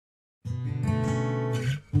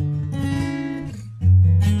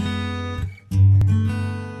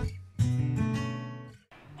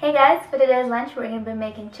Hey guys, for today's lunch we're going to be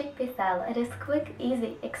making chickpea salad. It is quick,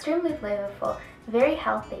 easy, extremely flavorful, very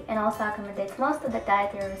healthy, and also accommodates most of the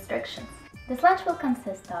dietary restrictions. This lunch will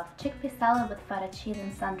consist of chickpea salad with feta cheese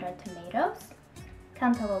and sun-dried tomatoes,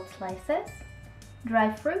 cantaloupe slices,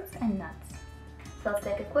 dry fruits, and nuts. So let's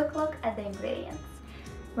take a quick look at the ingredients.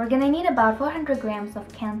 We're going to need about 400 grams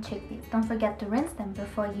of canned chickpeas. Don't forget to rinse them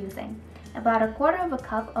before using. About a quarter of a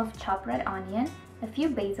cup of chopped red onion, a few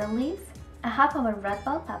basil leaves, a half of a red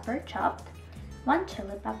bell pepper chopped, 1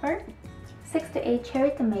 chili pepper, 6 to 8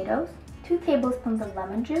 cherry tomatoes, 2 tablespoons of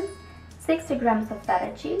lemon juice, 60 grams of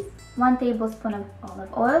feta cheese, 1 tablespoon of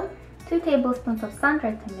olive oil, 2 tablespoons of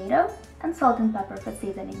sun-dried tomatoes, and salt and pepper for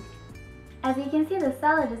seasoning. As you can see, the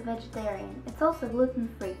salad is vegetarian. It's also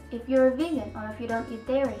gluten-free. If you're a vegan or if you don't eat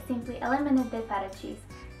dairy, simply eliminate the feta cheese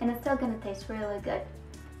and it's still going to taste really good.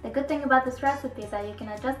 The good thing about this recipe is that you can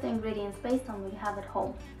adjust the ingredients based on what you have at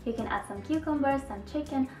home. You can add some cucumbers, some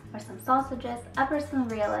chicken, or some sausages. I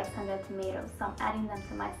personally really like sun-dried tomatoes, so I'm adding them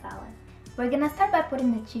to my salad. We're going to start by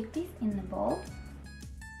putting the chickpeas in the bowl.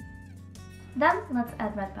 Then let's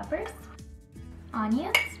add red peppers,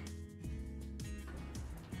 onions.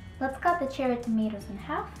 Let's cut the cherry tomatoes in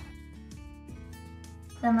half.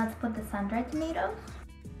 Then let's put the sun-dried tomatoes.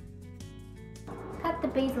 Cut the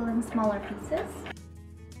basil in smaller pieces.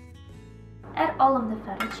 Add all of the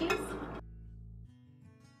feta cheese.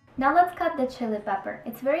 Now let's cut the chili pepper.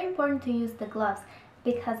 It's very important to use the gloves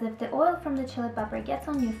because if the oil from the chili pepper gets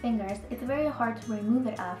on your fingers, it's very hard to remove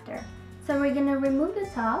it after. So we're going to remove the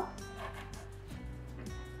top.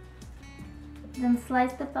 Then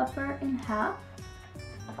slice the pepper in half.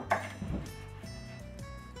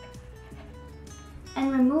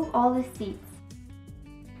 And remove all the seeds.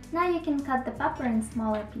 Now you can cut the pepper in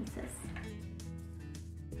smaller pieces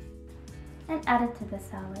and add it to the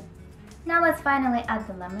salad. Now let's finally add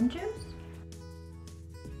the lemon juice,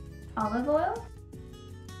 olive oil,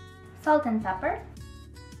 salt and pepper.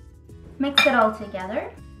 Mix it all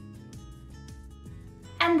together.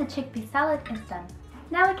 And the chickpea salad is done.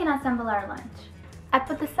 Now we can assemble our lunch. I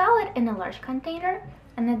put the salad in a large container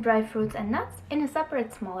and the dry fruits and nuts in a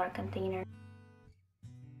separate smaller container.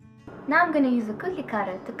 Now I'm going to use a cookie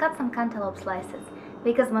cutter to cut some cantaloupe slices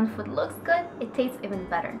because when food looks good, it tastes even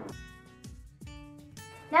better.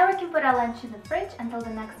 Now we can put our lunch in the fridge until the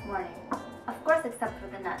next morning, of course except for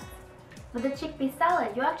the nuts. With the chickpea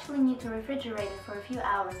salad, you actually need to refrigerate it for a few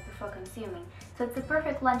hours before consuming, so it's a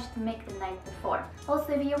perfect lunch to make the night before.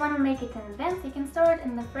 Also, if you want to make it in advance, you can store it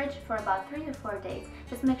in the fridge for about 3 to 4 days.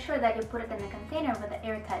 Just make sure that you put it in a container with an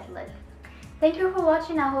airtight lid. Thank you for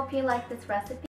watching. I hope you like this recipe.